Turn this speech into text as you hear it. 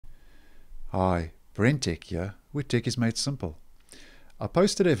Hi, BrenTech here, where tech is made simple. I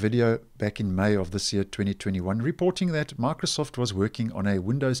posted a video back in May of this year, 2021, reporting that Microsoft was working on a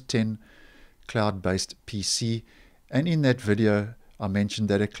Windows 10 cloud-based PC, and in that video I mentioned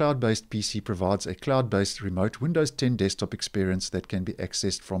that a cloud-based PC provides a cloud-based remote Windows 10 desktop experience that can be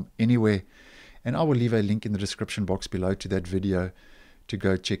accessed from anywhere, and I will leave a link in the description box below to that video to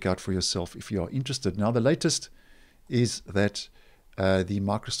go check out for yourself if you are interested. Now, the latest is that the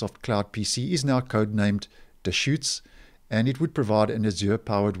Microsoft Cloud PC is now codenamed Deschutes, and it would provide an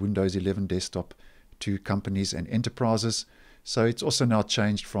Azure-powered Windows 11 desktop to companies and enterprises. So it's also now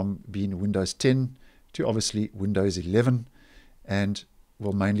changed from being Windows 10 to obviously Windows 11, and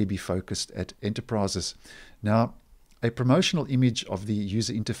will mainly be focused at enterprises. Now, a promotional image of the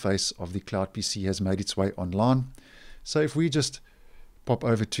user interface of the Cloud PC has made its way online. So if we just pop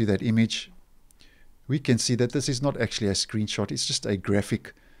over to that image, we can see that this is not actually a screenshot. It's just a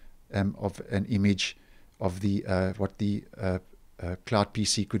graphic of an image of the what the Cloud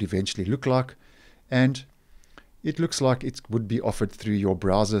PC could eventually look like, and it looks like it would be offered through your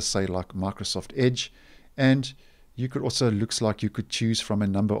browser, say like Microsoft Edge, and you could also, looks like you could choose from a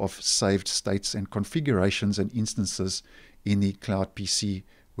number of saved states and configurations and instances in the Cloud PC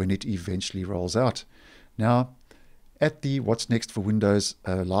when it eventually rolls out. Now, at the What's Next for Windows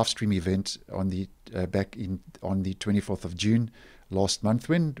live stream event on the on the 24th of June last month,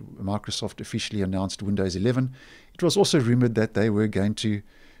 when Microsoft officially announced Windows 11, it was also rumored that they were going to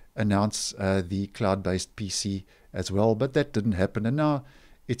announce the cloud-based PC as well, but that didn't happen, and now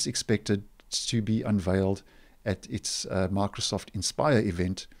it's expected to be unveiled at its Microsoft Inspire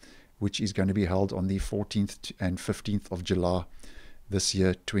event, which is going to be held on the 14th and 15th of July this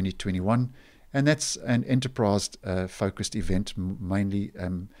year, 2021. And that's an enterprise-focused event, mainly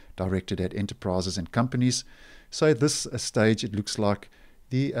directed at enterprises and companies. So at this stage, it looks like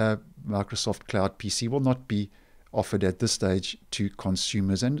the Microsoft Cloud PC will not be offered at this stage to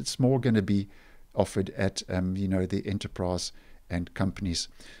consumers, and it's more going to be offered at the enterprise and companies.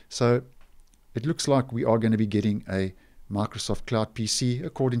 So it looks like we are going to be getting a Microsoft Cloud PC,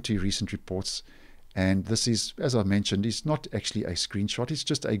 according to recent reports. And this is, as I mentioned, is not actually a screenshot. It's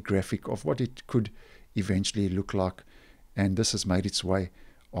just a graphic of what it could eventually look like. And this has made its way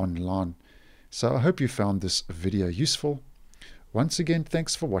online. So I hope you found this video useful. Once again,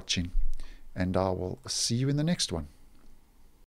 thanks for watching, and I will see you in the next one.